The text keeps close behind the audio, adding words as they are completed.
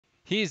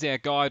Here's our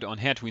guide on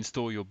how to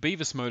install your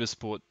BEAVIS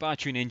Motorsport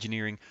Patron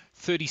Engineering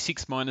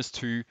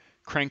 36-2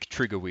 crank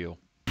trigger wheel.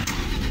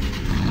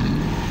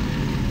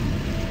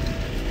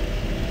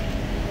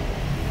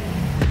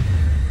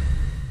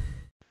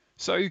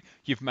 So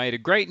you've made a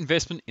great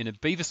investment in a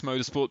BEAVIS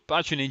Motorsport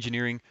Patron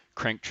Engineering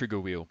crank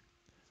trigger wheel.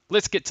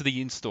 Let's get to the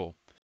install.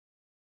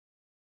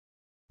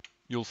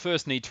 You'll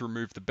first need to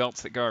remove the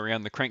belts that go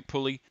around the crank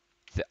pulley,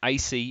 the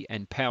AC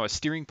and power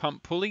steering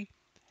pump pulley,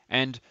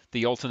 and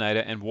the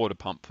alternator and water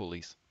pump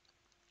pulleys.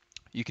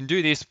 You can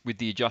do this with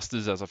the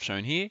adjusters as I've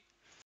shown here.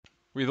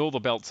 With all the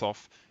belts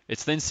off,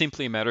 it's then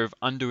simply a matter of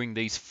undoing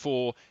these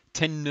four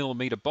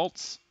 10mm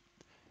bolts,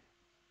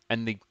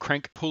 and the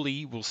crank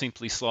pulley will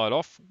simply slide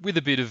off with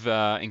a bit of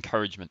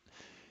encouragement.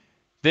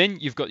 Then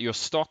you've got your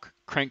stock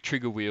crank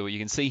trigger wheel. You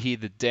can see here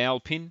the dowel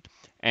pin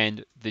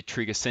and the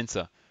trigger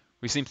sensor.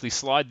 We simply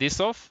slide this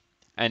off,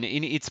 and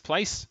in its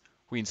place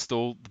we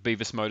install the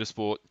BEAVIS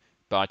Motorsport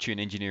Patron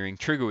Engineering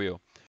trigger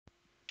wheel.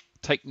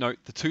 Take note,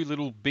 the two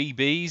little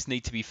BBs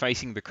need to be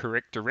facing the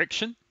correct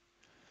direction.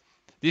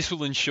 This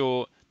will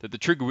ensure that the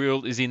trigger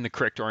wheel is in the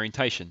correct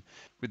orientation.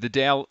 With the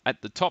dowel at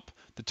the top,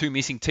 the two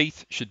missing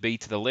teeth should be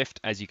to the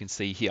left, as you can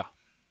see here.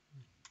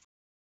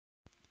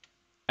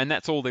 And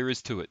that's all there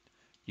is to it.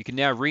 You can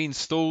now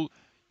reinstall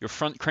your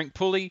front crank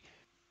pulley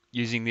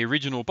using the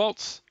original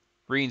bolts,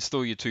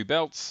 reinstall your two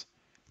belts,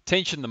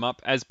 tension them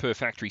up as per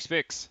factory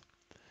specs.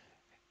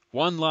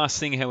 One last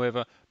thing,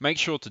 however, make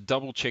sure to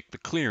double check the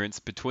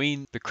clearance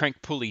between the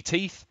crank pulley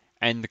teeth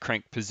and the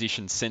crank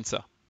position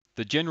sensor.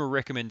 The general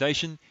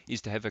recommendation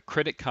is to have a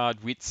credit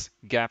card width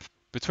gap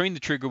between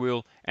the trigger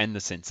wheel and the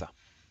sensor.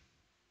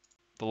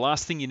 The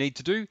last thing you need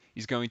to do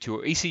is go into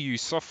your ECU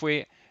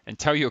software and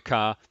tell your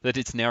car that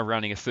it's now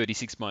running a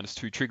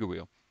 36-2 trigger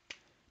wheel.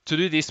 To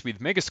do this with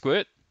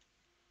Megasquirt,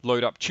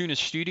 load up Tuner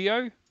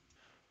Studio.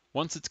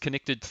 Once it's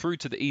connected through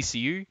to the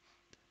ECU,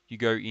 you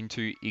go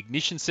into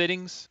Ignition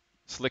Settings,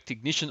 select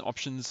Ignition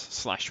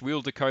Options /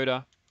 Wheel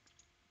Decoder,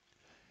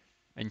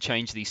 and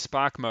change the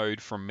spark mode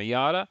from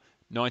Miata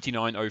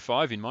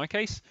 9905 in my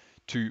case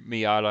to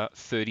Miata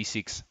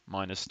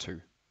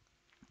 36-2.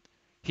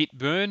 Hit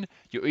burn,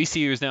 your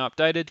ECU is now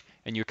updated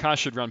and your car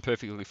should run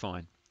perfectly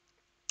fine.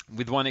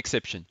 With one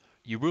exception,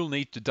 you will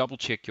need to double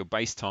check your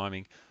base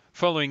timing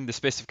following the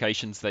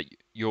specifications that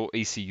your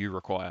ECU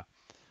require.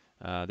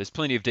 There's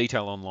plenty of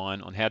detail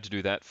online on how to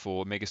do that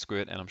for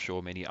Megasquirt and I'm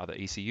sure many other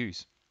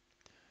ECUs.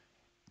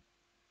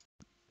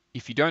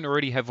 If you don't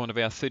already have one of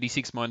our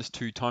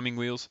 36-2 timing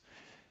wheels,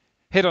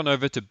 head on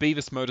over to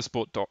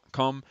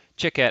beavismotorsport.com,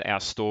 check out our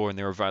store and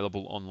they're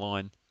available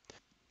online.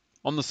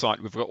 On the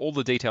site we've got all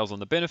the details on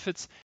the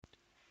benefits.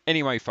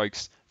 Anyway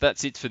folks,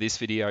 that's it for this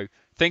video.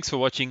 Thanks for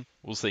watching,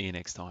 we'll see you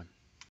next time.